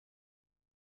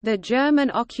The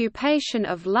German occupation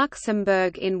of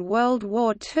Luxembourg in World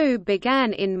War II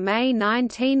began in May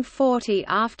 1940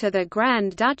 after the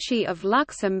Grand Duchy of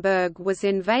Luxembourg was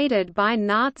invaded by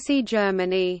Nazi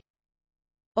Germany.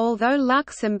 Although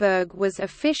Luxembourg was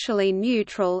officially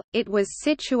neutral, it was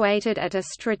situated at a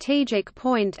strategic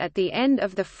point at the end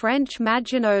of the French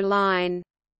Maginot Line.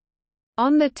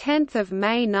 On 10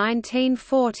 May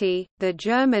 1940, the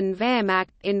German Wehrmacht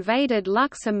invaded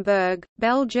Luxembourg,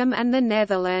 Belgium and the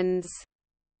Netherlands.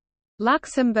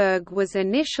 Luxembourg was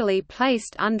initially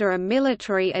placed under a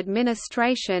military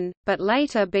administration, but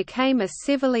later became a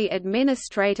civilly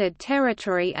administrated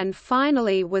territory and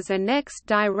finally was annexed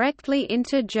directly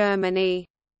into Germany.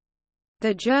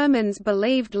 The Germans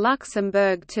believed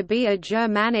Luxembourg to be a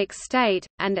Germanic state,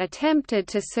 and attempted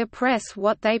to suppress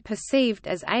what they perceived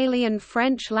as alien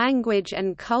French language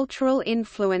and cultural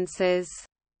influences.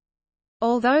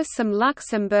 Although some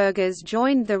Luxembourgers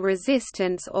joined the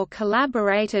resistance or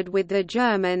collaborated with the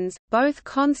Germans, both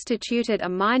constituted a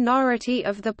minority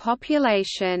of the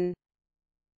population.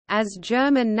 As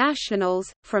German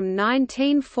nationals, from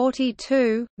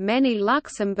 1942, many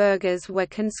Luxembourgers were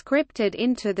conscripted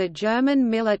into the German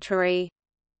military.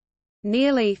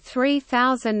 Nearly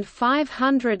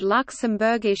 3,500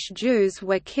 Luxembourgish Jews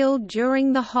were killed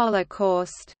during the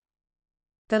Holocaust.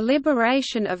 The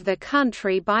liberation of the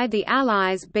country by the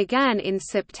Allies began in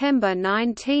September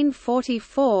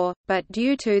 1944, but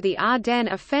due to the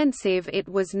Ardennes offensive it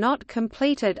was not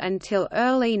completed until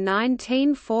early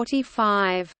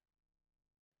 1945.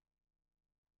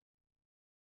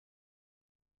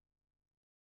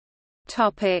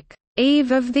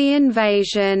 Eve of the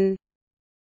invasion.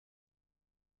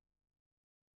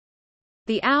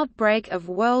 The outbreak of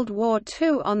World War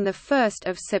II on 1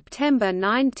 September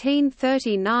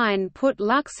 1939 put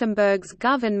Luxembourg's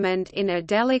government in a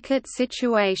delicate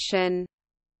situation.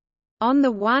 On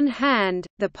the one hand,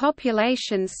 the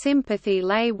population's sympathy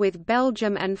lay with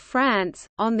Belgium and France,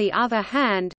 on the other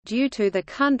hand, due to the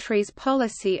country's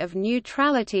policy of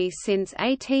neutrality since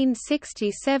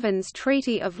 1867's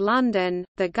Treaty of London,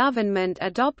 the government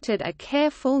adopted a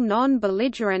careful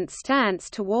non-belligerent stance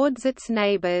towards its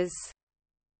neighbours.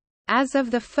 As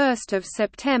of 1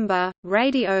 September,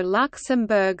 Radio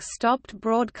Luxembourg stopped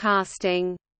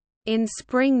broadcasting. In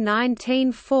spring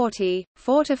 1940,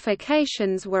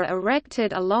 fortifications were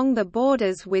erected along the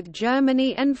borders with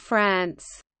Germany and France.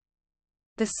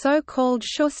 The so-called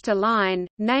Schuster Line,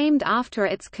 named after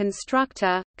its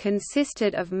constructor,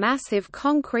 consisted of massive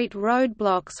concrete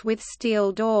roadblocks with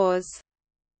steel doors.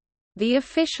 The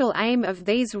official aim of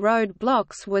these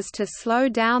roadblocks was to slow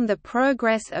down the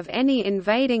progress of any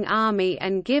invading army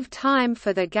and give time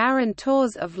for the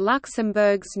guarantors of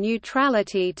Luxembourg's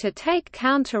neutrality to take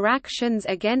counteractions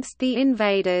against the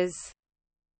invaders.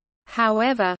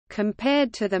 However,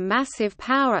 compared to the massive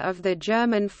power of the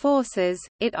German forces,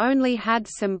 it only had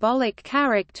symbolic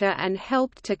character and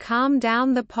helped to calm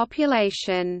down the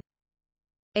population.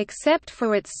 Except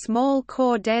for its small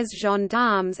corps des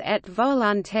gendarmes et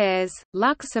volontaires,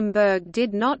 Luxembourg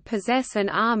did not possess an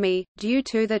army, due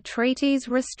to the treaty's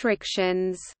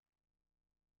restrictions.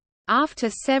 After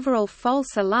several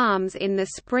false alarms in the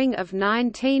spring of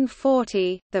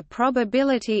 1940, the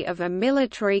probability of a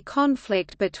military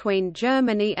conflict between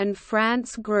Germany and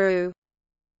France grew.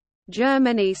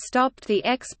 Germany stopped the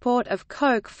export of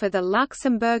coke for the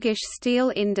Luxembourgish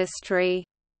steel industry.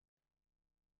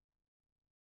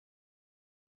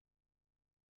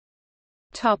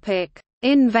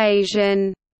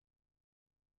 Invasion.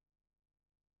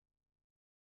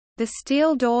 The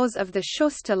steel doors of the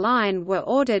Schuster Line were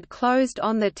ordered closed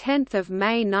on 10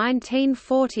 May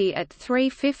 1940 at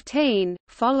 3:15,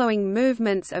 following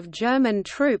movements of German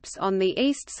troops on the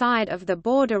east side of the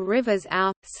border rivers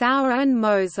Au, Sauer and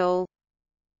Mosel.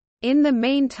 In the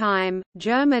meantime,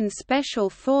 German special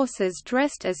forces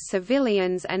dressed as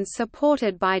civilians and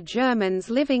supported by Germans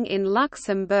living in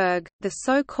Luxembourg, the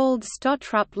so-called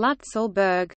Stottrupp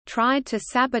Lutzelberg, tried to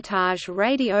sabotage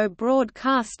radio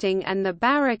broadcasting and the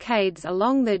barricades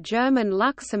along the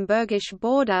German-Luxembourgish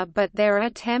border, but their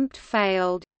attempt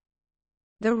failed.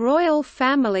 The royal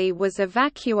family was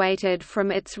evacuated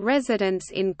from its residence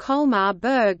in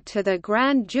Colmar-Berg to the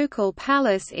Grand Ducal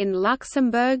Palace in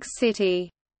Luxembourg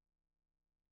City.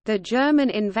 The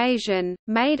German invasion,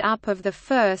 made up of the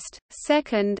 1st,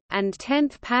 2nd, and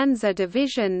 10th Panzer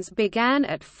Divisions, began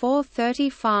at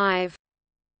 4:35.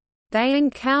 They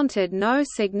encountered no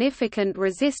significant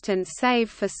resistance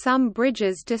save for some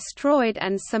bridges destroyed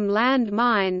and some land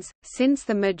mines, since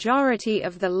the majority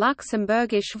of the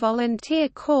Luxembourgish volunteer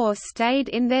corps stayed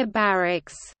in their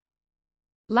barracks.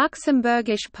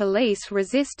 Luxembourgish police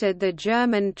resisted the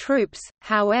German troops,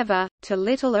 however, to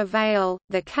little avail,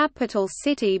 the capital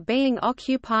city being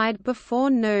occupied before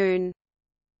noon.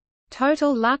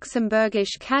 Total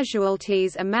Luxembourgish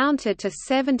casualties amounted to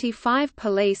 75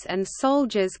 police and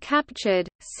soldiers captured,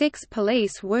 6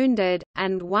 police wounded,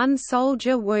 and 1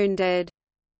 soldier wounded.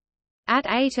 At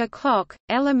 8 o'clock,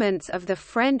 elements of the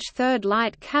French 3rd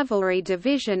Light Cavalry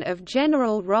Division of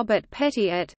General Robert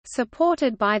Petiot,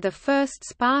 supported by the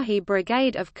 1st Spahi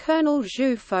Brigade of Colonel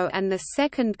Juffo and the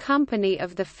 2nd Company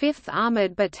of the 5th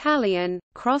Armoured Battalion,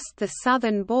 crossed the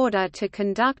southern border to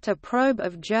conduct a probe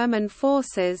of German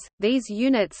forces. These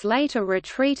units later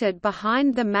retreated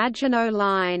behind the Maginot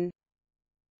Line.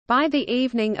 By the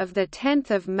evening of 10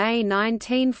 May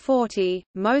 1940,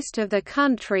 most of the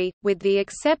country, with the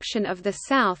exception of the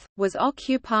south, was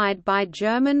occupied by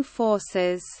German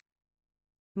forces.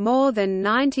 More than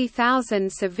 90,000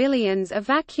 civilians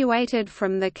evacuated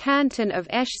from the canton of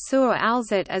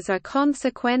Esch-sur-Alzette as a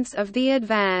consequence of the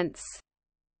advance.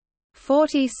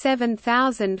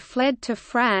 47,000 fled to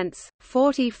France,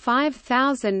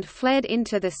 45,000 fled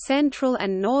into the central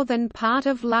and northern part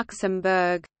of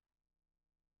Luxembourg.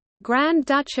 Grand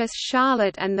Duchess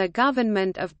Charlotte and the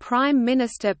government of Prime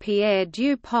Minister Pierre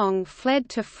Dupont fled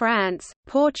to France,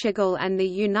 Portugal and the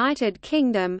United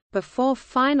Kingdom, before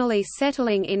finally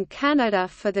settling in Canada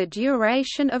for the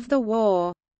duration of the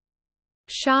war.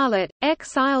 Charlotte,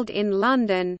 exiled in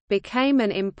London, became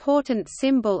an important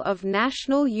symbol of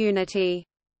national unity.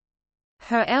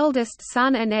 Her eldest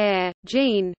son and heir,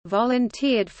 Jean,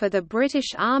 volunteered for the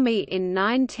British Army in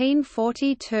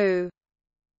 1942.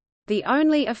 The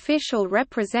only official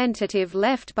representative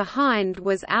left behind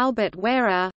was Albert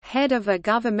Wehrer, head of a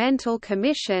governmental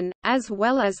commission, as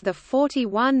well as the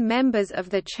 41 members of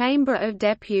the Chamber of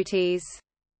Deputies.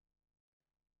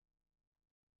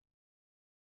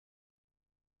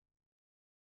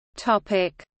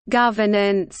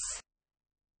 Governance.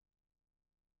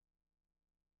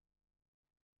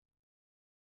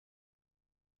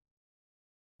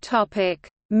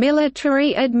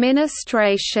 Military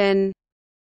administration.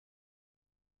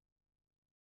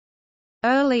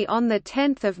 Early on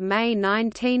 10 May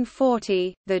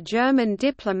 1940, the German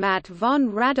diplomat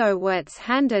von Radowitz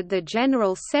handed the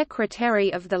General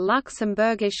Secretary of the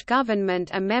Luxembourgish government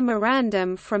a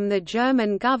memorandum from the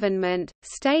German government,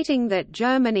 stating that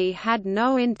Germany had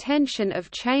no intention of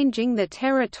changing the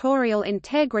territorial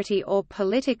integrity or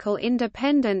political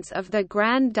independence of the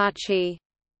Grand Duchy.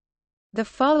 The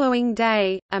following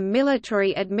day, a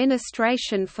military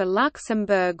administration for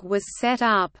Luxembourg was set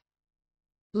up.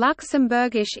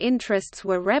 Luxembourgish interests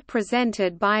were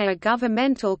represented by a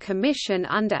governmental commission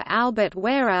under Albert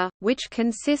Wehrer, which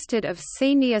consisted of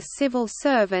senior civil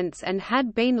servants and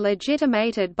had been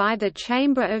legitimated by the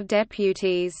Chamber of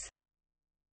Deputies.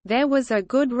 There was a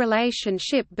good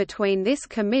relationship between this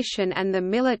commission and the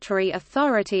military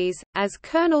authorities, as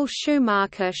Colonel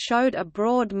Schumacher showed a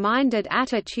broad-minded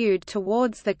attitude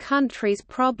towards the country's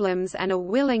problems and a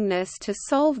willingness to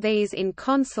solve these in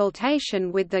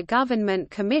consultation with the Government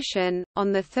Commission.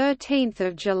 On 13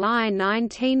 July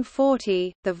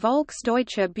 1940, the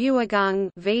Volksdeutsche Bewegung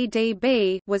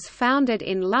 (VDB) was founded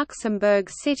in Luxembourg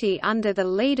City under the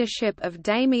leadership of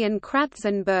Damien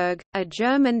Kratzenberg, a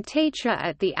German teacher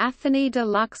at the Athénée de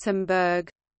Luxembourg.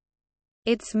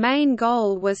 Its main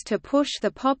goal was to push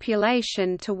the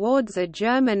population towards a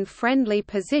German-friendly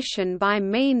position by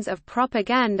means of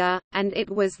propaganda, and it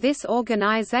was this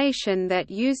organization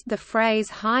that used the phrase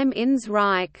Heim ins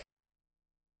Reich.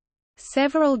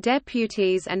 Several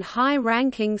deputies and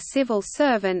high-ranking civil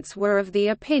servants were of the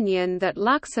opinion that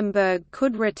Luxembourg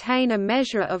could retain a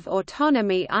measure of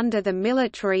autonomy under the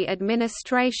military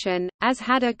administration, as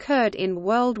had occurred in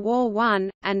World War I,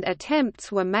 and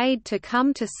attempts were made to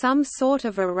come to some sort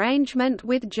of arrangement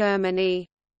with Germany.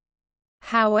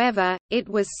 However, it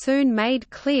was soon made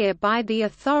clear by the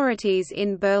authorities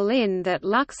in Berlin that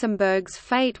Luxembourg's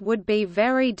fate would be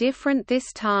very different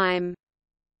this time.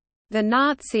 The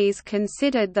Nazis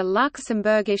considered the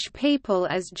Luxembourgish people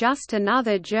as just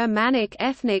another Germanic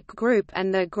ethnic group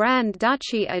and the Grand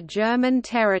Duchy a German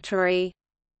territory.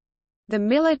 The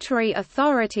military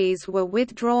authorities were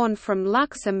withdrawn from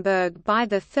Luxembourg by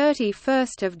 31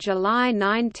 July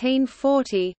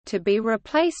 1940, to be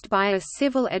replaced by a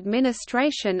civil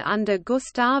administration under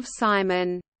Gustav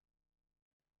Simon.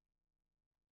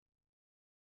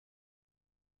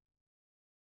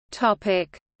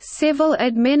 Civil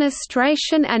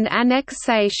administration and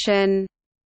annexation.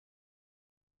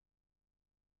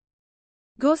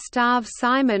 Gustav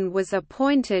Simon was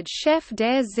appointed Chef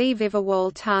der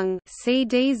Zivilverwaltung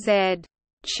 (CDZ),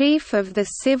 chief of the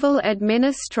civil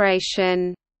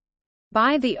administration.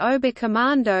 by the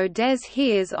Oberkommando des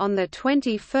Heers on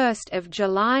 21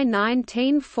 July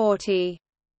 1940.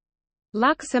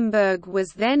 Luxembourg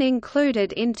was then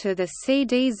included into the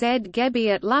CDZ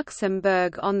Gebiet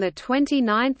Luxembourg on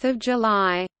 29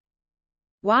 July.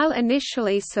 While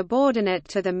initially subordinate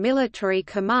to the military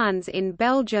commands in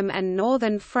Belgium and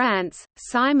northern France,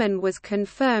 Simon was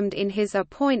confirmed in his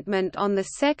appointment on 2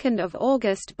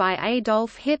 August by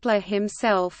Adolf Hitler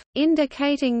himself,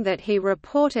 indicating that he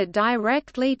reported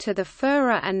directly to the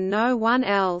Führer and no one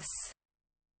else.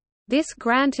 This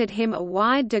granted him a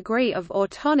wide degree of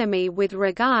autonomy with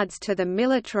regards to the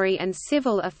military and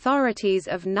civil authorities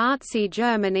of Nazi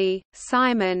Germany.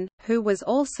 Simon, who was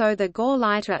also the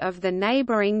Gauleiter of the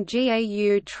neighbouring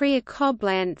GAU Trier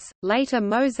Koblenz, later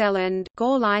Moselland,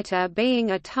 Gauleiter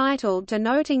being a title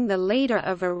denoting the leader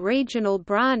of a regional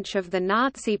branch of the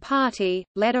Nazi Party,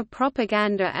 led a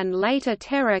propaganda and later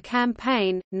terror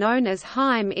campaign, known as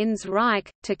Heim ins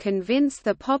Reich, to convince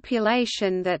the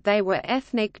population that they were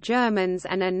ethnic Germans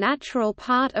and a natural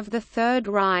part of the Third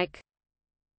Reich.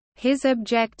 His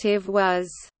objective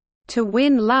was to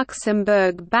win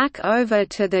Luxembourg back over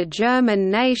to the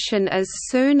German nation as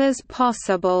soon as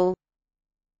possible.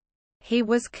 He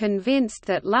was convinced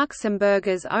that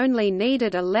Luxembourgers only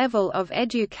needed a level of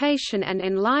education and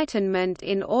enlightenment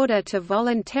in order to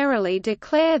voluntarily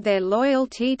declare their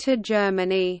loyalty to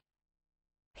Germany.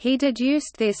 He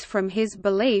deduced this from his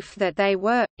belief that they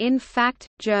were, in fact,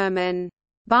 German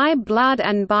by blood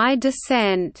and by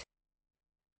descent.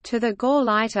 To the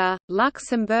Gauleiter,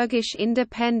 Luxembourgish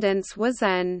independence was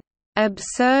an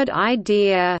absurd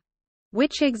idea,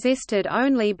 which existed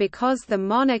only because the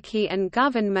monarchy and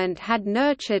government had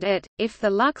nurtured it. If the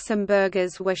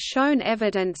Luxembourgers were shown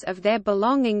evidence of their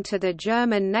belonging to the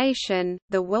German nation,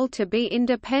 the will to be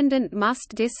independent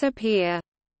must disappear.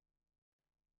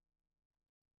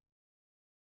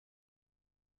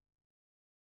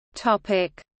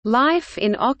 Life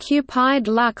in occupied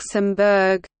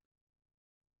Luxembourg.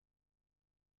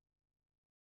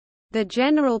 The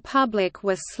general public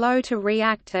was slow to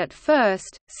react at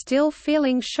first, still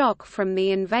feeling shock from the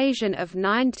invasion of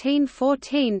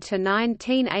 1914 to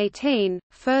 1918.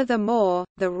 Furthermore,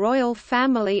 the royal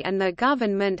family and the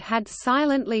government had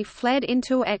silently fled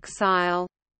into exile.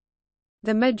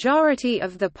 The majority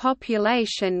of the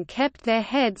population kept their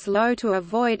heads low to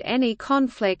avoid any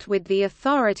conflict with the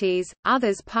authorities,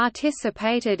 others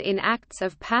participated in acts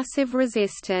of passive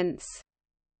resistance.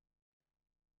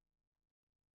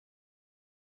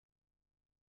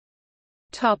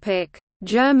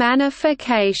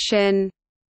 Germanification.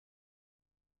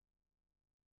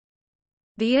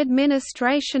 The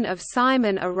administration of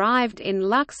Simon arrived in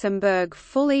Luxembourg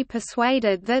fully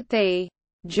persuaded that the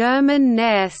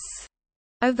Germanness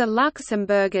of the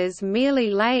Luxembourgers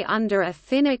merely lay under a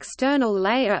thin external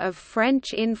layer of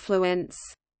French influence.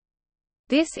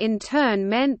 This in turn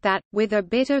meant that, with a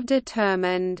bit of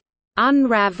determined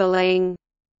unraveling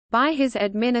by his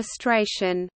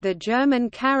administration, the German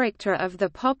character of the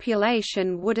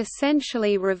population would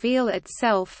essentially reveal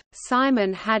itself.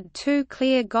 Simon had two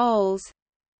clear goals: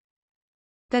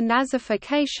 the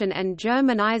Nazification and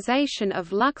Germanization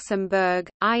of Luxembourg,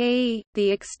 i.e.,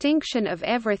 the extinction of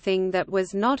everything that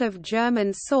was not of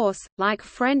German source, like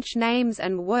French names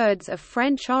and words of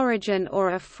French origin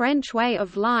or a French way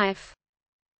of life;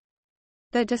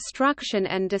 the destruction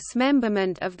and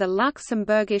dismemberment of the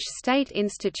Luxembourgish state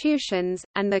institutions,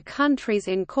 and the country's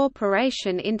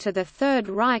incorporation into the Third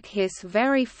Reich. His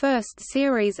very first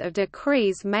series of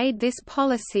decrees made this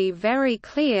policy very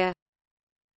clear.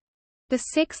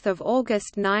 6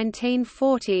 August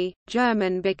 1940,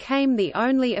 German became the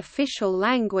only official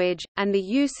language, and the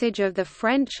usage of the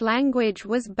French language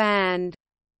was banned.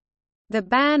 The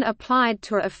ban applied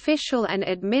to official and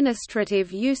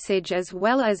administrative usage as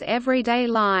well as everyday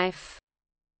life.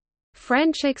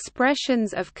 French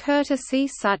expressions of courtesy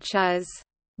such as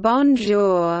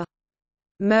bonjour,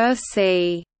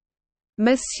 merci,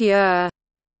 monsieur,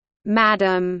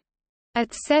 madame,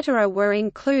 etc. were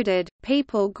included.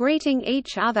 People greeting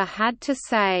each other had to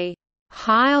say,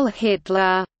 Heil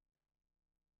Hitler.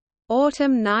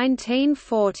 Autumn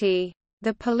 1940.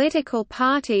 The political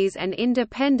parties and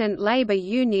independent labor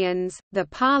unions, the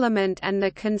Parliament and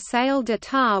the Conseil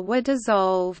d'État were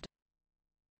dissolved.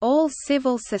 All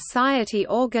civil society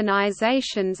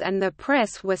organizations and the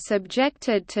press were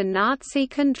subjected to Nazi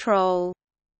control.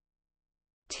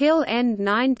 Till end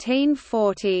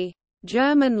 1940.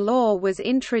 German law was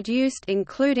introduced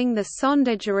including the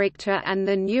Sondergerichte and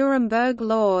the Nuremberg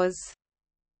laws.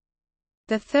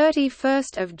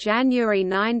 31st of January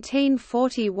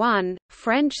 1941,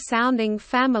 French-sounding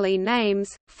family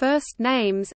names, first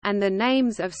names, and the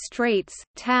names of streets,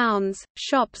 towns,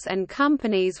 shops and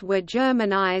companies were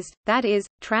Germanized, that is,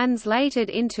 translated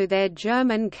into their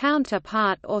German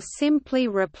counterpart or simply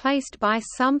replaced by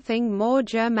something more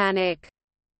Germanic.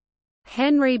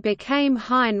 Henry became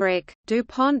Heinrich,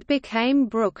 DuPont became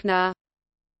Bruckner.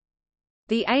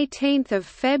 The 18th of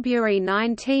February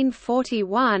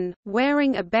 1941,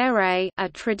 wearing a beret, a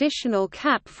traditional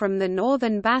cap from the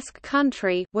northern Basque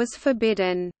country, was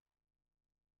forbidden.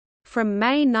 From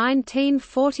May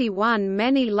 1941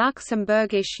 many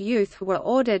Luxembourgish youth were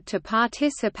ordered to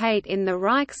participate in the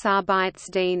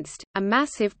Reichsarbeitsdienst. A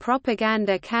massive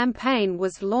propaganda campaign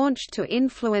was launched to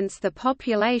influence the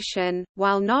population,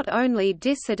 while not only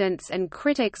dissidents and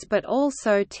critics but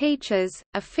also teachers,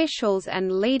 officials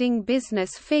and leading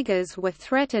business figures were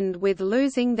threatened with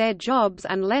losing their jobs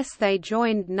unless they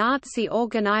joined Nazi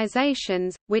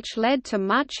organizations, which led to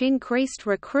much increased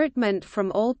recruitment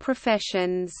from all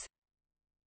professions.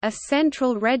 A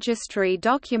central registry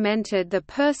documented the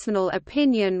personal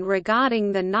opinion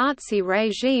regarding the Nazi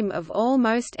regime of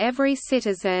almost every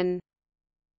citizen.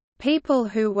 People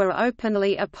who were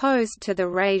openly opposed to the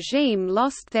regime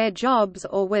lost their jobs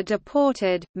or were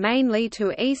deported, mainly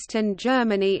to Eastern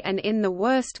Germany and in the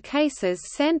worst cases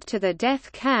sent to the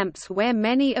death camps where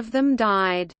many of them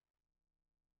died.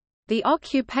 The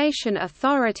occupation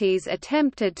authorities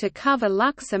attempted to cover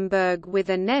Luxembourg with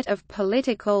a net of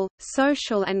political,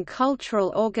 social and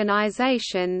cultural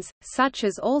organizations, such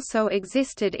as also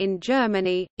existed in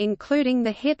Germany, including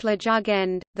the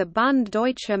Hitlerjugend, the Bund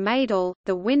Deutscher Mädel,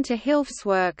 the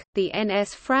Winterhilfswerk, the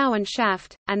NS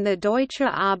Frauenschaft, and the Deutsche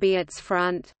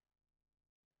Arbeitsfront.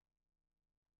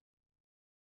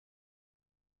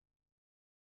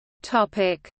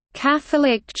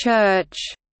 Catholic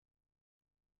Church.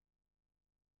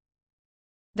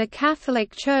 The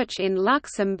Catholic Church in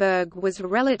Luxembourg was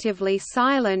relatively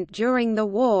silent during the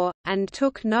war, and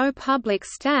took no public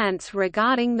stance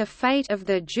regarding the fate of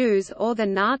the Jews or the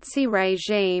Nazi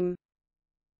regime.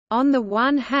 On the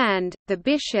one hand, the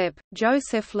bishop,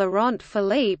 Joseph Laurent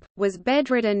Philippe, was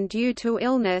bedridden due to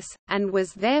illness, and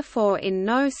was therefore in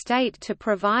no state to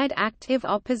provide active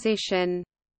opposition.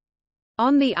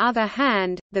 On the other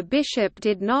hand, the bishop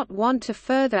did not want to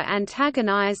further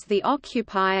antagonize the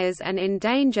occupiers and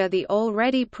endanger the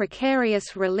already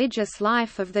precarious religious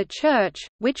life of the Church,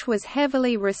 which was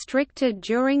heavily restricted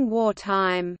during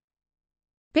wartime.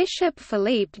 Bishop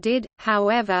Philippe did,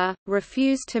 however,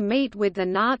 refuse to meet with the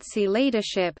Nazi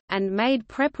leadership, and made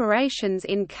preparations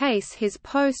in case his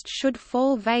post should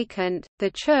fall vacant. The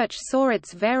Church saw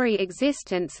its very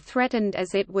existence threatened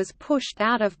as it was pushed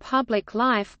out of public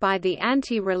life by the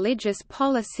anti-religious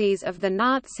policies of the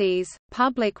Nazis.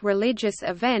 Public religious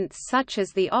events such as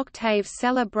the Octave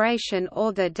celebration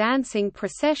or the dancing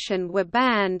procession were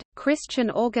banned, Christian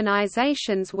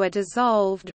organizations were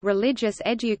dissolved, religious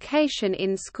education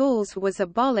in schools was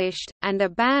abolished, and a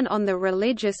ban on the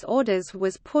religious orders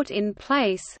was put in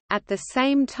place. At the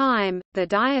same time, the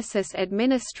diocese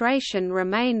administration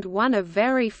remained one of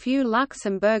very few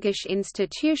Luxembourgish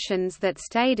institutions that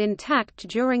stayed intact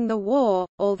during the war,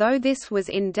 although this was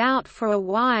in doubt for a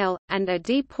while, and a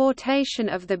deportation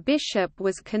of the bishop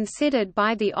was considered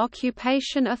by the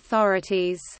occupation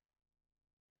authorities.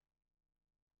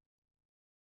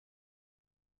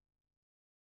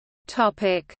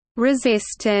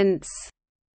 Resistance.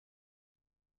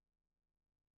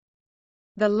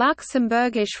 The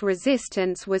Luxembourgish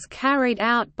resistance was carried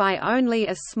out by only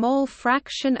a small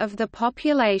fraction of the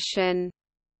population.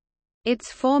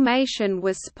 Its formation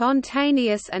was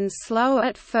spontaneous and slow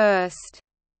at first.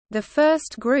 The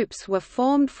first groups were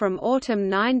formed from autumn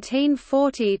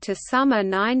 1940 to summer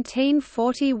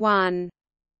 1941.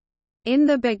 In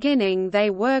the beginning they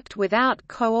worked without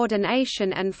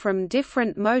coordination and from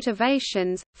different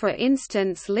motivations, for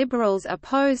instance liberals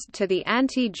opposed to the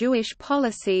anti-Jewish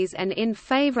policies and in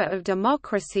favor of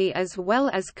democracy, as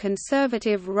well as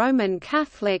conservative Roman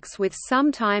Catholics with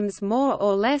sometimes more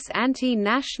or less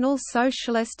anti-national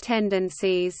socialist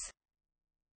tendencies.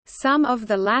 Some of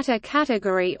the latter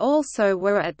category also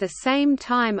were at the same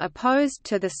time opposed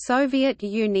to the Soviet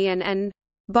Union and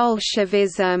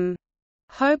Bolshevism,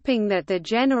 hoping that the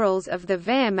generals of the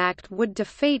Wehrmacht would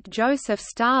defeat Joseph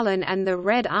Stalin and the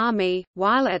Red Army,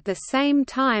 while at the same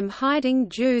time hiding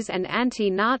Jews and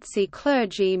anti-Nazi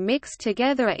clergy mixed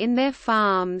together in their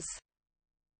farms.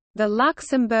 The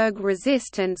Luxembourg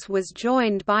resistance was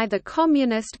joined by the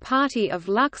Communist Party of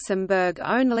Luxembourg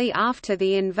only after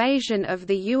the invasion of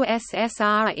the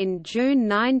USSR in June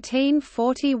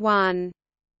 1941.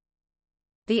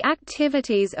 The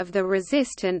activities of the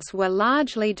resistance were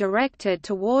largely directed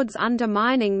towards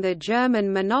undermining the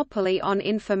German monopoly on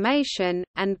information,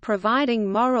 and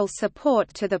providing moral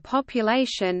support to the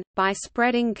population, by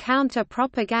spreading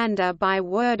counter-propaganda by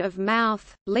word of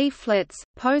mouth, leaflets,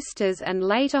 posters and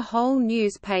later whole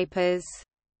newspapers.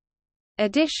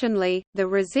 Additionally, the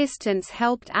resistance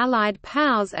helped Allied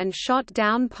POWs and shot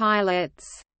down pilots,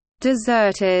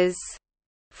 deserters,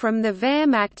 from the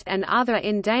Wehrmacht and other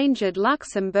endangered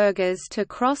Luxembourgers to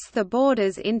cross the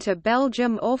borders into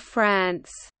Belgium or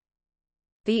France.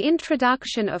 The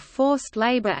introduction of forced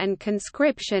labor and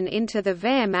conscription into the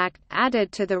Wehrmacht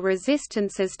added to the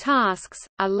resistance's tasks.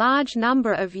 A large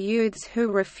number of youths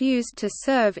who refused to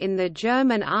serve in the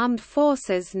German armed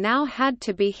forces now had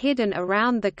to be hidden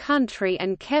around the country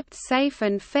and kept safe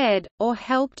and fed, or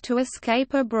helped to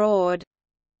escape abroad.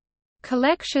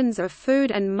 Collections of food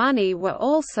and money were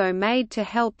also made to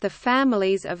help the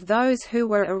families of those who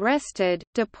were arrested,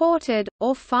 deported,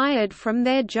 or fired from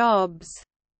their jobs.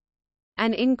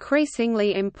 An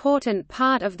increasingly important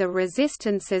part of the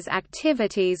resistance's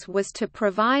activities was to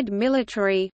provide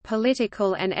military,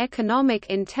 political and economic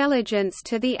intelligence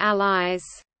to the Allies.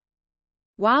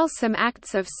 While some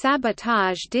acts of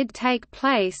sabotage did take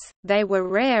place, they were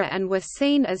rare and were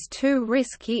seen as too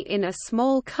risky in a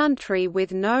small country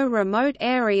with no remote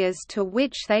areas to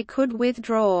which they could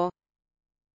withdraw.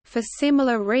 For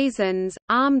similar reasons,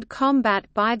 armed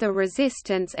combat by the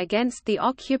resistance against the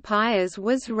occupiers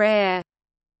was rare.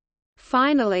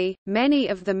 Finally, many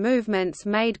of the movements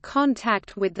made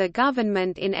contact with the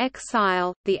government in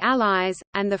exile, the Allies,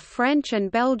 and the French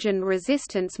and Belgian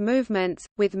resistance movements,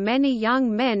 with many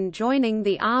young men joining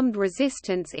the armed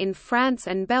resistance in France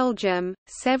and Belgium.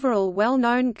 Several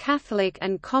well-known Catholic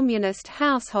and Communist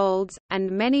households,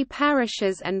 and many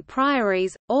parishes and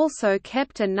priories, also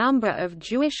kept a number of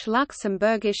Jewish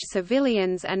Luxembourgish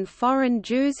civilians and foreign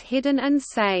Jews hidden and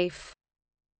safe.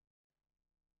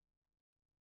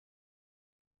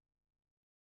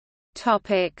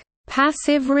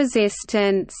 Passive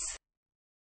resistance.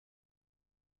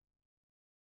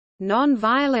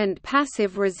 Non-violent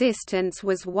passive resistance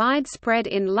was widespread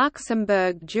in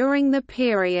Luxembourg during the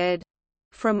period.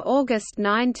 From August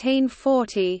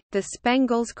 1940, the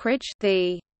Spengelskrieg,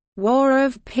 the War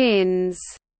of Pins,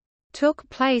 took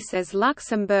place as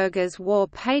Luxembourgers wore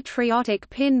patriotic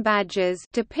pin badges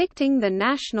depicting the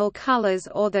national colours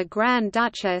or the Grand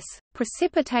Duchess,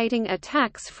 precipitating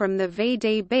attacks from the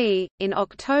VDB. In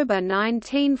October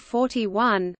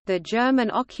 1941, the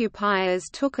German occupiers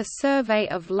took a survey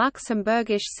of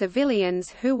Luxembourgish civilians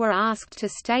who were asked to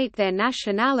state their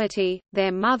nationality,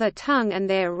 their mother tongue and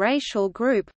their racial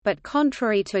group, but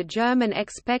contrary to German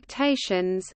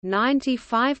expectations,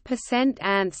 95%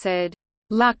 answered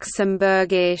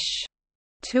Luxembourgish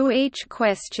to each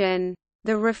question.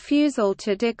 The refusal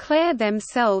to declare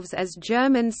themselves as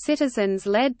German citizens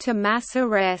led to mass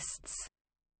arrests.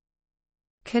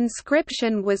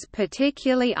 Conscription was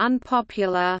particularly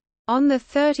unpopular. On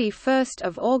 31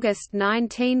 August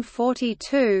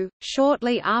 1942,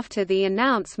 shortly after the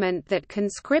announcement that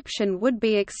conscription would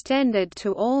be extended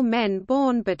to all men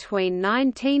born between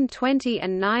 1920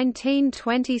 and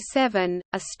 1927,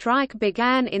 a strike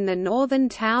began in the northern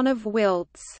town of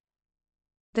Wiltz.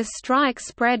 The strike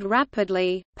spread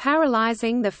rapidly,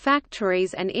 paralyzing the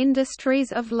factories and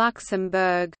industries of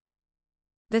Luxembourg.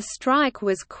 The strike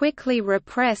was quickly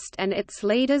repressed and its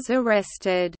leaders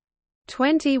arrested.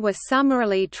 20 were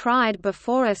summarily tried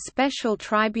before a special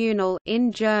tribunal,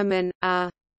 in German, a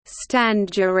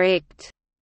Standgericht,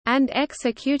 and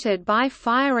executed by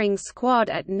firing squad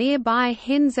at nearby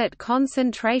Hinzet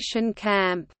concentration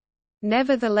camp.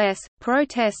 Nevertheless,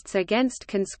 protests against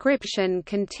conscription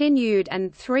continued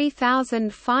and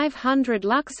 3,500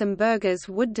 Luxembourgers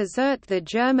would desert the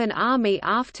German army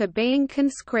after being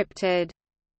conscripted.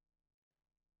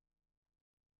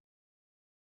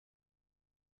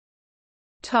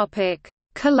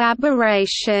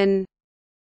 Collaboration.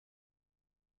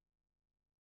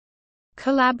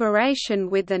 Collaboration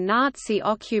with the Nazi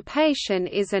occupation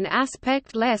is an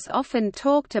aspect less often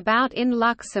talked about in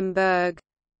Luxembourg.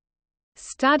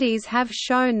 Studies have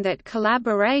shown that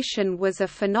collaboration was a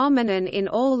phenomenon in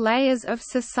all layers of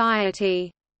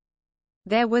society.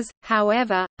 There was,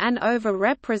 however, an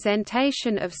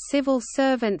over-representation of civil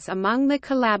servants among the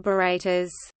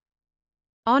collaborators.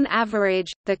 On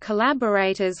average, the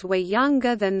collaborators were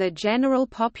younger than the general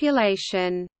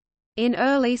population. In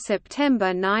early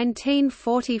September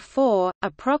 1944,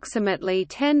 approximately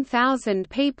 10,000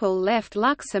 people left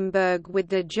Luxembourg with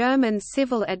the German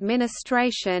civil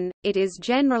administration. It is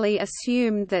generally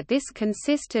assumed that this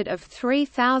consisted of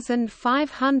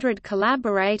 3,500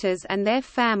 collaborators and their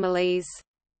families.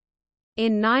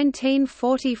 In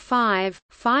 1945,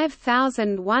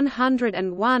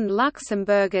 5,101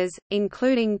 Luxembourgers,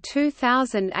 including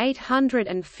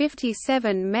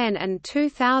 2,857 men and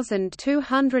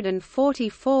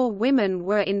 2,244 women,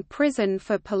 were in prison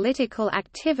for political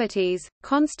activities,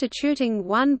 constituting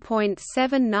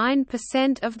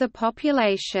 1.79% of the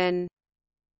population.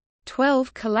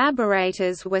 12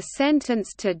 collaborators were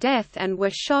sentenced to death and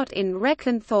were shot in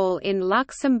Reckenthal in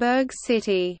Luxembourg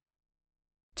City.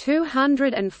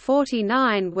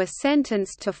 249 were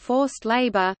sentenced to forced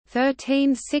labor,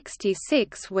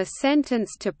 1366 were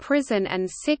sentenced to prison and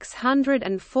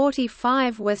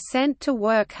 645 were sent to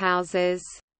workhouses.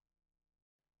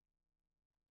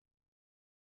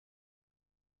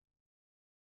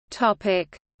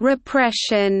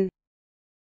 Repression.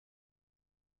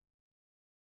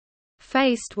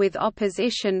 Faced with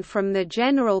opposition from the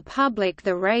general public,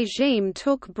 the regime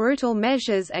took brutal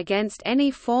measures against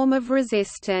any form of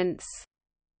resistance.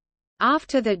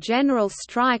 After the general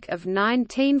strike of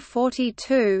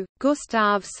 1942,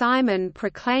 Gustav Simon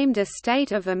proclaimed a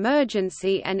state of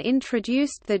emergency and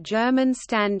introduced the German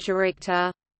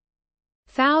Standgerichte.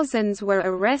 Thousands were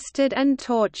arrested and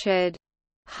tortured.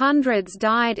 Hundreds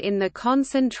died in the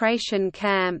concentration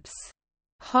camps.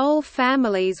 Whole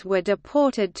families were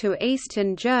deported to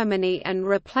eastern Germany and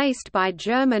replaced by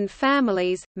German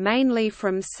families, mainly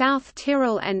from South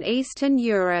Tyrol and Eastern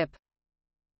Europe.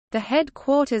 The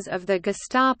headquarters of the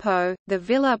Gestapo, the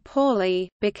Villa Pauli,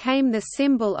 became the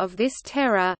symbol of this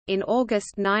terror. In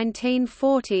August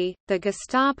 1940, the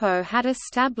Gestapo had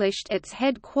established its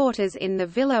headquarters in the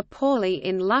Villa Pauli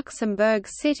in Luxembourg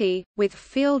City, with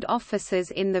field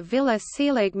offices in the Villa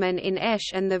Seligman in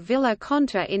Esch and the Villa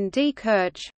Conta in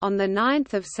Diekirch. On 9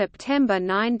 September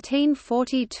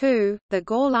 1942, the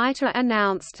Gauleiter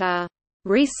announced a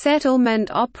resettlement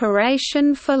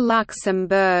operation for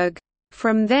Luxembourg.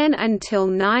 From then until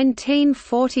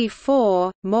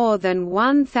 1944, more than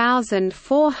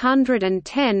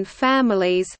 1,410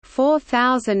 families,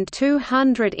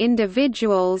 4,200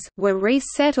 individuals, were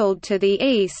resettled to the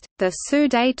east, the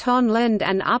Sudetenland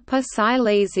and Upper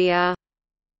Silesia.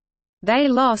 They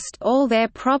lost all their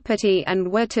property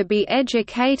and were to be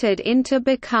educated into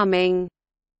becoming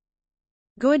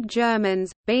good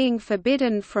Germans, being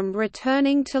forbidden from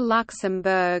returning to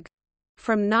Luxembourg.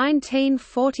 From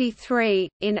 1943,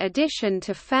 in addition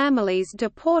to families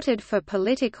deported for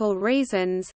political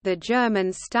reasons, the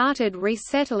Germans started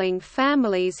resettling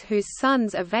families whose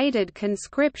sons evaded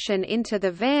conscription into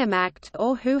the Wehrmacht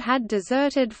or who had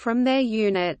deserted from their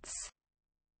units.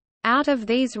 Out of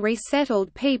these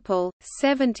resettled people,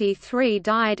 73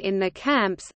 died in the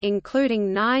camps,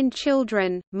 including 9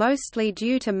 children, mostly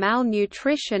due to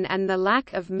malnutrition and the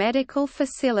lack of medical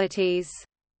facilities.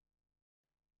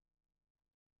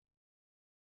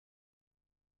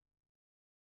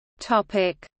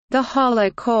 The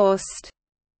Holocaust.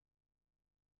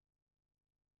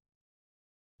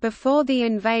 Before the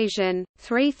invasion,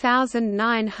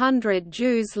 3,900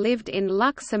 Jews lived in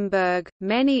Luxembourg,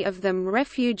 many of them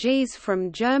refugees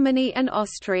from Germany and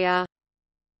Austria.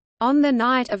 On the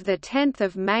night of 10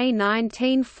 May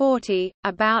 1940,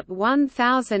 about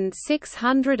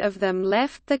 1,600 of them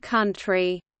left the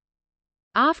country.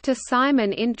 After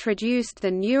Simon introduced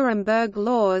the Nuremberg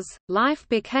laws, life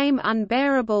became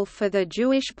unbearable for the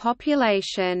Jewish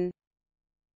population.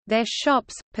 Their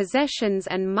shops, possessions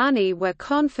and money were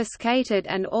confiscated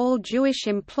and all Jewish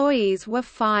employees were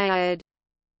fired.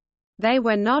 They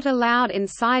were not allowed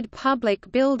inside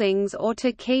public buildings or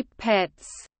to keep pets.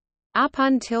 Up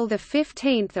until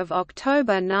 15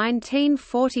 October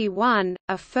 1941,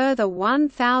 a further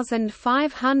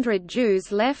 1,500 Jews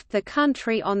left the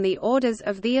country on the orders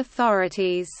of the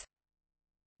authorities.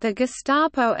 The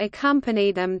Gestapo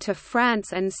accompanied them to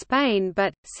France and Spain,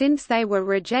 but, since they were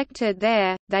rejected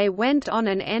there, they went on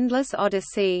an endless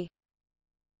odyssey.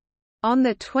 On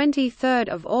 23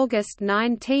 August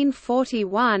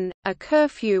 1941, a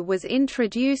curfew was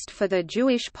introduced for the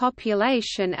Jewish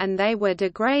population and they were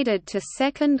degraded to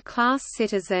second-class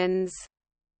citizens.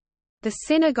 The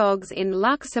synagogues in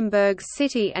Luxembourg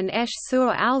City and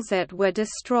Esch-sur-Alzette were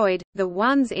destroyed, the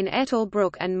ones in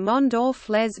Ettelbruck and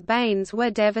Mondorf-les-Bains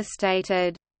were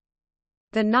devastated.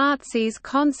 The Nazis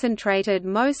concentrated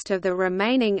most of the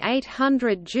remaining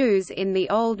 800 Jews in the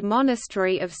old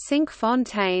monastery of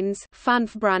Cinquefontaines,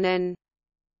 Funfbrunnen.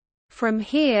 From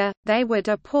here, they were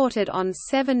deported on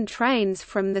 7 trains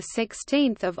from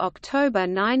 16 October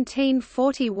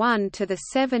 1941 to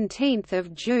 17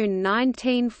 June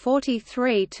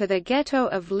 1943 to the ghetto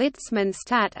of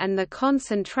Litzmannstadt and the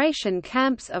concentration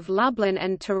camps of Lublin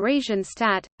and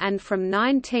Theresienstadt, and from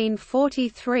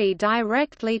 1943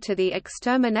 directly to the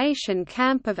extermination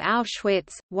camp of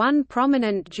Auschwitz. One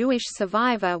prominent Jewish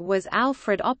survivor was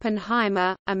Alfred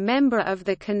Oppenheimer, a member of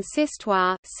the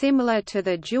Consistoire, similar to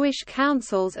the Jewish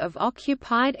councils of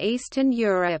occupied Eastern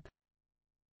Europe.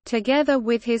 Together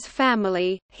with his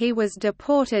family, he was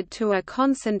deported to a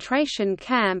concentration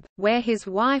camp, where his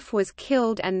wife was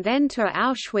killed, and then to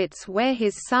Auschwitz, where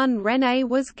his son René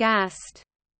was gassed.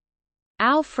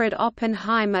 Alfred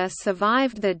Oppenheimer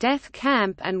survived the death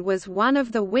camp and was one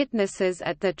of the witnesses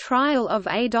at the trial of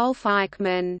Adolf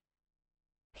Eichmann.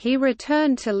 He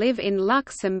returned to live in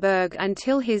Luxembourg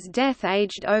until his death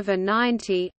aged over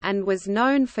 90, and was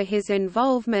known for his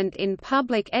involvement in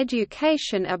public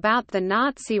education about the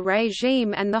Nazi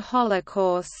regime and the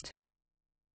Holocaust.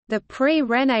 The Prix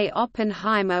René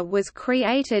Oppenheimer was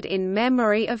created in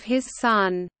memory of his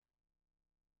son.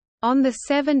 On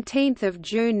 17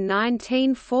 June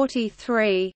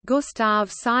 1943, Gustav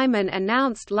Simon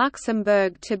announced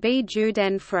Luxembourg to be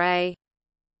Judenfrei.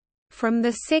 From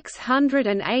the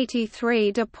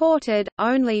 683 deported,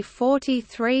 only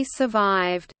 43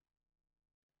 survived.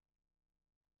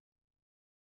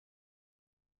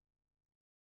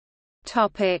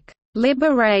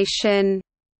 Liberation.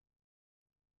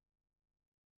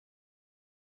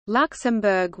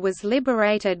 Luxembourg was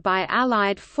liberated by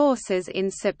Allied forces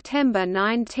in September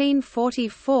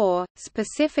 1944,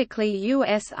 specifically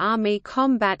U.S. Army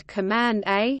Combat Command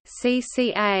A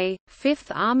 (CCA),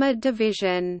 5th Armored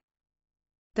Division.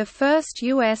 The first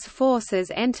U.S. forces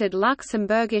entered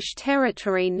Luxembourgish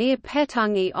territory near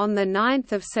Pétange on 9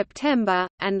 September,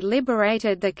 and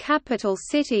liberated the capital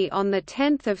city on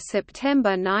 10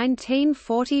 September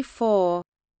 1944.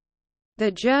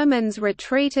 The Germans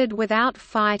retreated without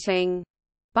fighting.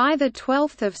 By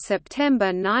 12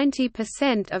 September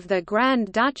 90% of the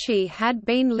Grand Duchy had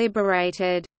been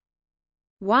liberated.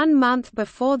 1 month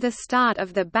before the start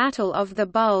of the Battle of the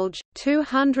Bulge,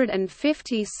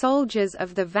 250 soldiers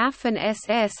of the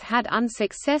Waffen-SS had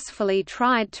unsuccessfully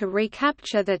tried to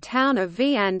recapture the town of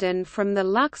Vianden from the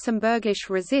Luxembourgish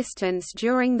resistance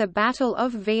during the Battle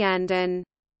of Vianden.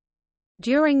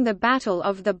 During the Battle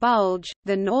of the Bulge,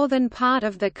 the northern part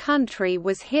of the country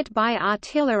was hit by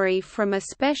artillery from a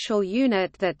special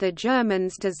unit that the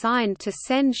Germans designed to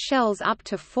send shells up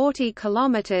to 40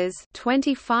 kilometers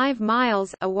 (25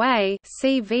 miles) away,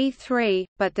 CV3,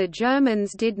 but the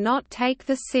Germans did not take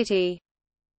the city.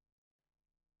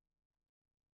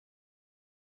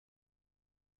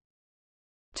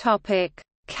 Topic: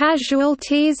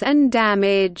 Casualties and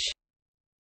damage.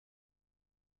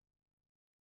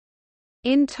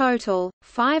 In total,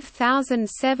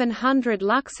 5,700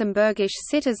 Luxembourgish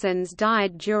citizens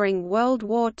died during World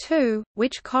War II,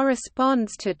 which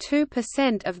corresponds to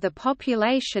 2% of the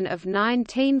population of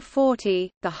 1940,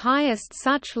 the highest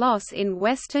such loss in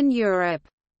Western Europe.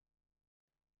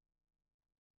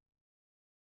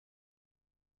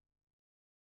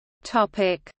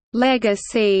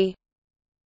 Legacy.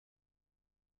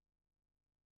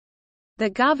 The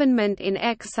government in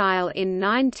exile in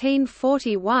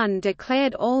 1941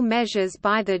 declared all measures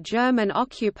by the German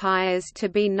occupiers to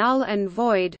be null and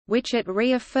void, which it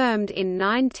reaffirmed in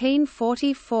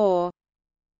 1944.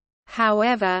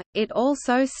 However, it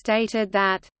also stated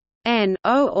that,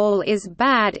 all is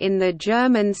bad in the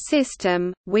German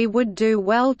system, we would do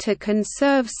well to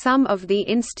conserve some of the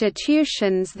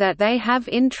institutions that they have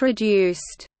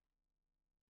introduced.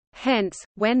 Hence,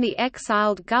 when the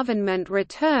exiled government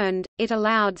returned, it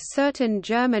allowed certain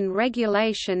German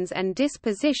regulations and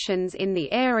dispositions in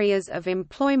the areas of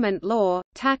employment law,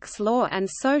 tax law and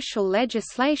social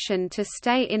legislation to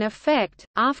stay in effect.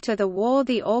 After the war,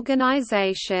 the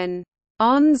organization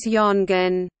Ons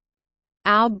Jungen,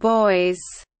 Our Boys,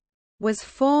 was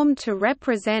formed to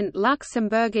represent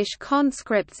Luxembourgish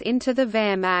conscripts into the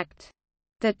Wehrmacht.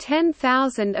 The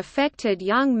 10,000 affected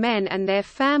young men and their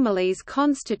families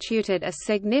constituted a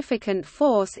significant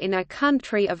force in a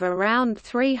country of around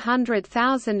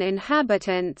 300,000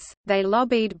 inhabitants. They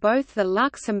lobbied both the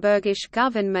Luxembourgish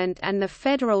government and the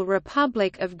Federal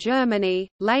Republic of Germany.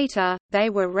 Later, they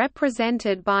were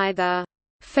represented by the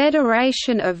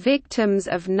Federation of Victims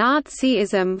of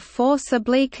Nazism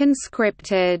Forcibly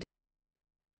Conscripted.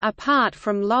 Apart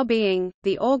from lobbying,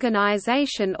 the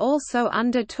organization also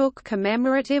undertook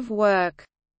commemorative work.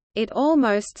 It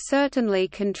almost certainly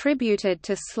contributed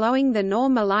to slowing the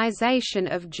normalization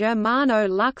of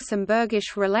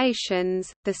Germano-Luxembourgish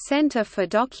relations. The Center for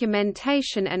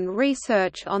Documentation and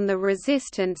Research on the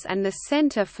Resistance and the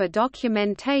Center for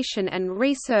Documentation and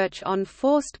Research on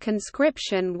Forced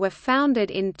Conscription were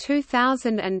founded in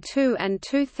 2002 and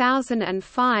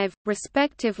 2005,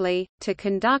 respectively, to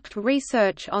conduct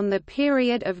research on the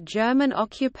period of German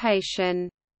occupation.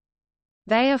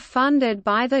 They are funded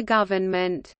by the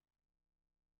government.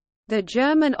 The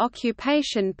German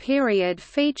occupation period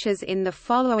features in the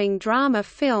following drama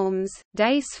films: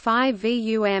 Des 5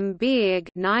 Bieg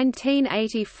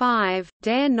 1985,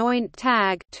 Der 9.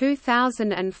 Tag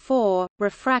 2004,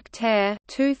 Refraktaire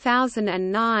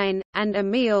 2009, and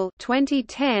Emile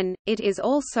 2010. It is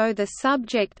also the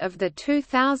subject of the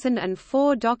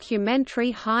 2004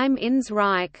 documentary Heim ins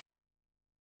Reich.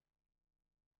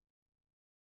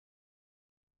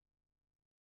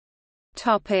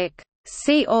 Topic: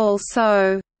 See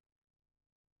also: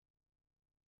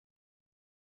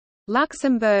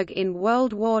 Luxembourg in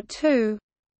World War II,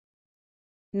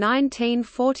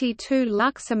 1942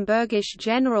 Luxembourgish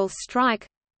general strike,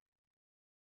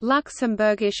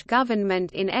 Luxembourgish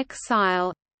government in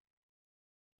exile,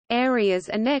 areas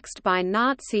annexed by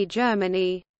Nazi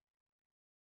Germany,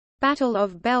 Battle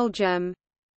of Belgium,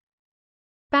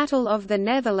 Battle of the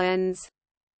Netherlands,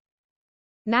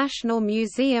 National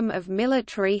Museum of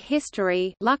Military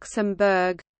History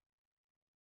Luxembourg,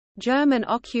 German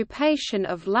occupation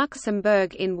of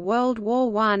Luxembourg in World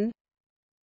War I,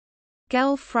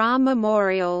 Gelfra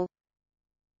Memorial.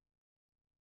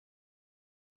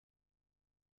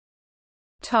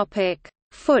 Topic: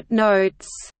 Footnotes.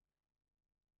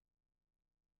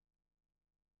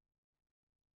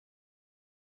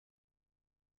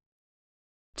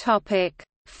 Topic: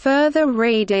 Further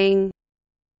reading.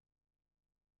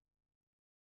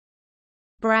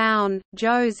 Brown,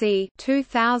 Josie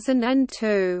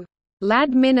 2002.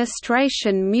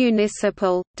 L'administration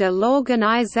municipale de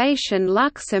l'organisation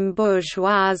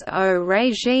luxembourgeoise au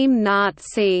régime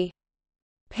nazi.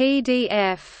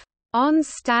 PDF. On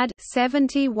Stad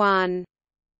 71.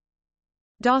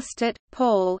 Dostat,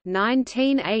 Paul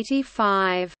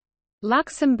 1985.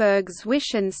 Luxemburg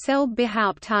zwischen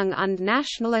Selbstbehauptung und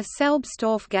nationaler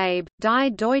Selbstaufgabe, die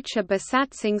deutsche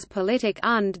Besatzungspolitik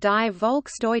und die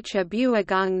Volksdeutsche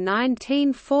Bewegung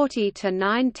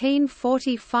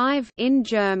 1940–1945 in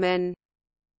German.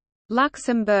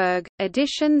 Luxembourg,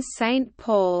 Editions St.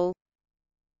 Paul.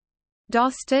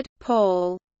 Dostat,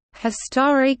 Paul.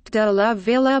 Historique de la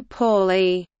Villa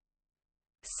Pauli.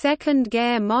 Seconde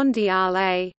Guerre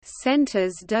mondiale,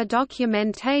 Centres de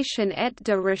documentation et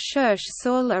de recherche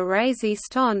sur la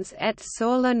résistance et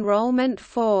sur l'enrôlement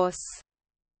force.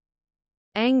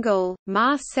 Engel,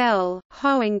 Marcel,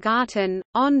 Hohengarten,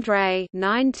 André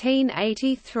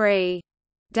 1983.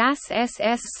 Das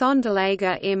SS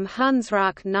Sonderlager im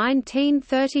Hunsrück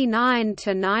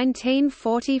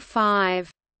 1939–1945.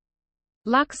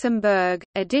 Luxembourg,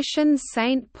 Editions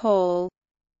St. Paul.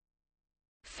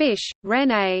 Fisch,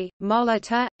 René,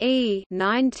 Molitor, E.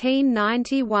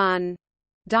 1991.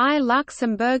 Die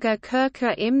Luxemburger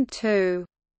Kirche im II.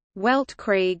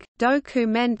 Weltkrieg,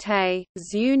 Dokumente,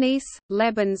 Zunis,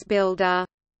 Lebensbilder.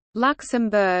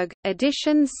 Luxembourg,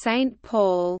 Editions St.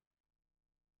 Paul.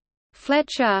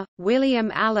 Fletcher,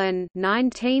 William Allen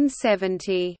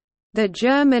 1970. The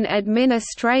German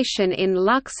Administration in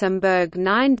Luxembourg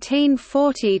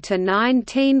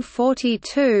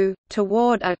 1940–1942,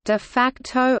 toward a de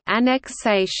facto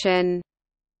annexation.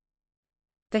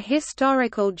 The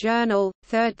Historical Journal,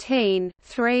 13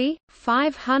 3,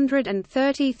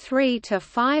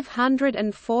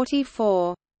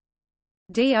 533–544.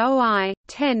 DOI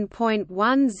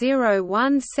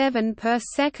 10.1017 per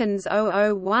seconds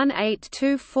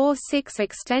 0018246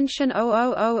 extension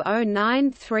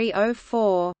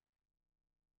 000090304.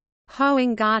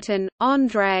 Hohengarten,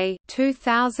 André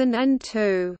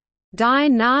 2002. Die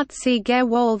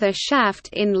Nazi-Gewaltschaft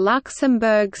in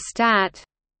Luxemburg Stadt.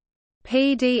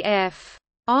 PDF.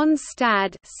 On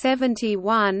Stad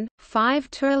 71,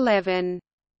 5–11.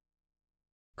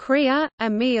 Krier,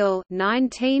 Emil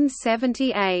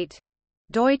 1978.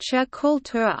 Deutsche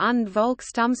Kultur und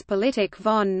Volkstumspolitik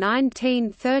von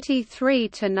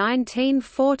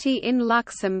 1933–1940 in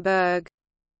Luxembourg.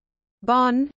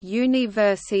 Bonn,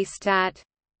 Universität.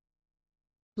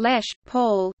 Lesch,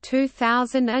 Paul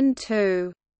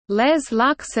 2002. Les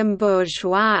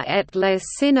Luxembourgeois et le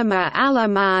cinéma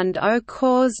allemand au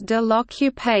cours de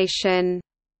l'occupation.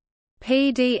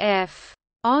 PDF.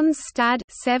 On Stad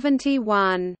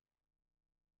 71.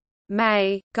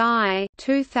 May, Guy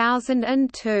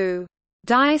 2002.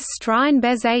 Die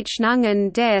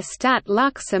Streinbezeichnungen der Stadt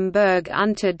Luxemburg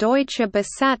unter deutscher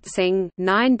Besatzung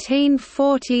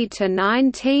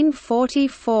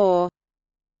 1940–1944.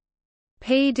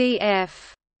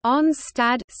 PDF.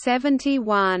 Onstad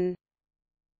 71.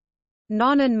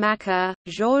 Nonnenmacher,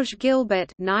 Georges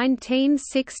Gilbert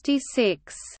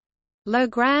 1966. La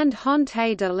Grande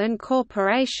Honte de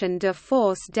l'incorporation de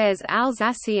force des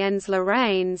Alsaciens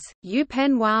Lorraines,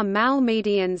 Upenois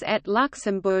Malmédians et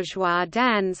Luxembourgeois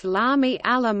dans l'armée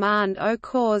allemande au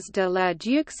cours de la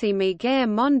Deuxième Guerre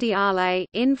mondiale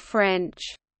in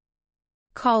French.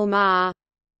 Colmar.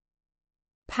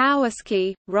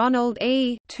 Powerski, Ronald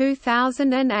E.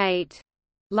 2008.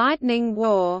 Lightning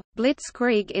War,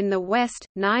 Blitzkrieg in the West,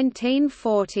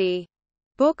 1940.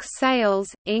 Book sales,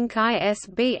 Inc.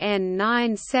 ISBN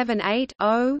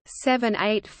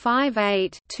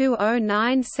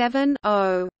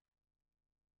 978-0-7858-2097-0.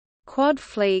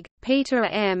 Quadflieg, Peter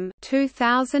M.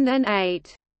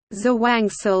 2008.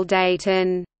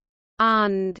 Zwangssoldaten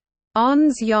und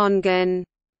Onsjungen.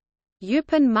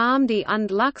 Marmdi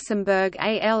und Luxemburg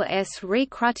als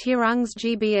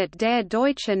Rekrutierungsgebiet der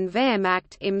deutschen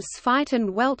Wehrmacht im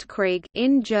Zweiten Weltkrieg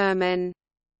in German.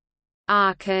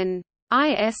 Aachen.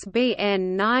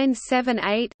 ISBN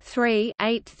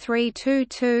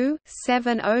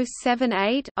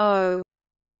 978-3-8322-7078-0.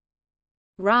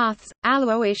 Raths,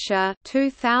 Aloysia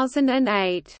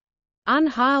 2008.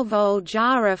 Unheilvoll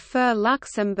Jahre für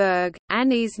Luxemburg,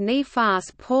 Années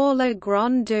Néfastes pour la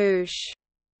Grande Douche.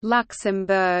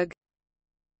 Luxembourg.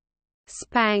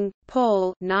 Spang,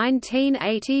 Paul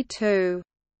 1982.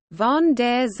 Von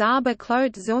der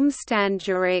Zauberclote zum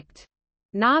Standgericht.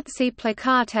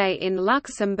 Nazi-Plakate in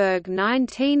Luxembourg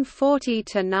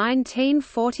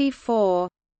 1940–1944.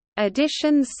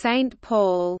 Editions St.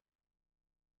 Paul.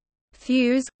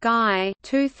 Thews, Guy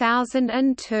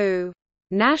 2002.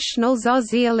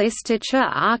 Nationalsozialistische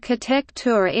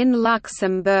Architektur in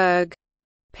Luxembourg.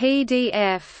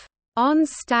 PDF.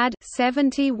 Onstad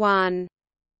 71.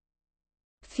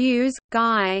 Thews,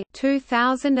 Guy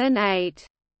 2008.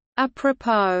 A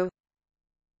propos.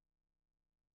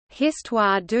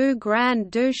 Histoire du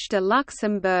Grand Duché de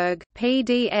Luxembourg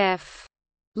PDF.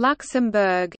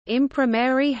 Luxembourg,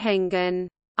 Imprimerie Hengen.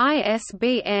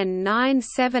 ISBN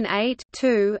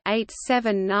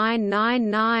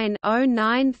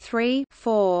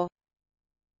 978-2-87999-093-4.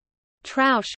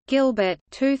 Trausch, Gilbert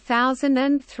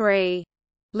 2003.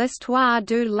 L'histoire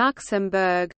du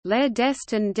Luxembourg, le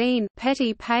destin d'un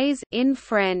petit pays in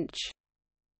French.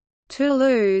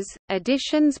 Toulouse,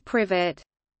 Editions Privat.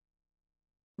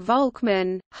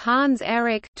 Volkmann,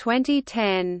 Hans-Erich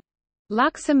 2010.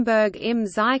 Luxemburg im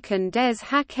Zeichen des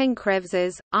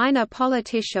Hackenkreuzes, eine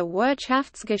politische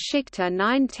Wirtschaftsgeschichte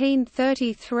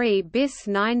 1933 bis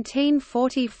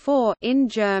 1944 in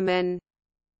German.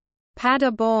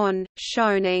 Paderborn,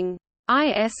 Schöning.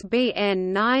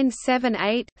 ISBN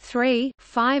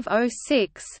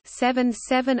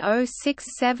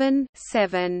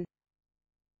 978-3-506-77067-7.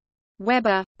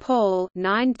 Weber, Paul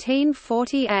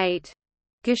 1948.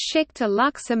 Geschichte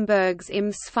Luxemburgs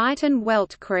im Zweiten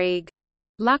Weltkrieg.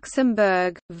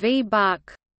 Luxembourg, v.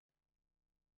 Buck.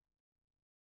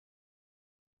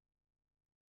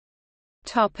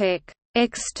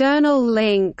 External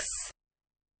links.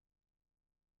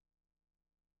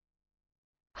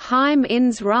 Heim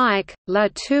ins Reich, la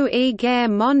Deuxième Guerre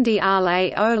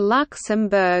mondiale au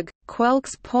Luxembourg,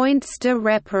 quelques points de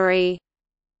repère.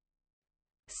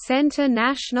 Centre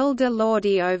National de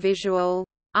l'Audiovisual.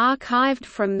 Archived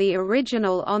from the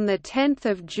original on 10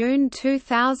 June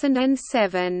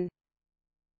 2007.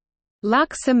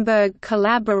 Luxembourg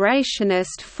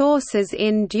collaborationist forces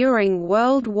in during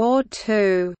World War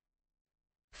II.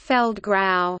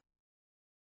 Feldgrau.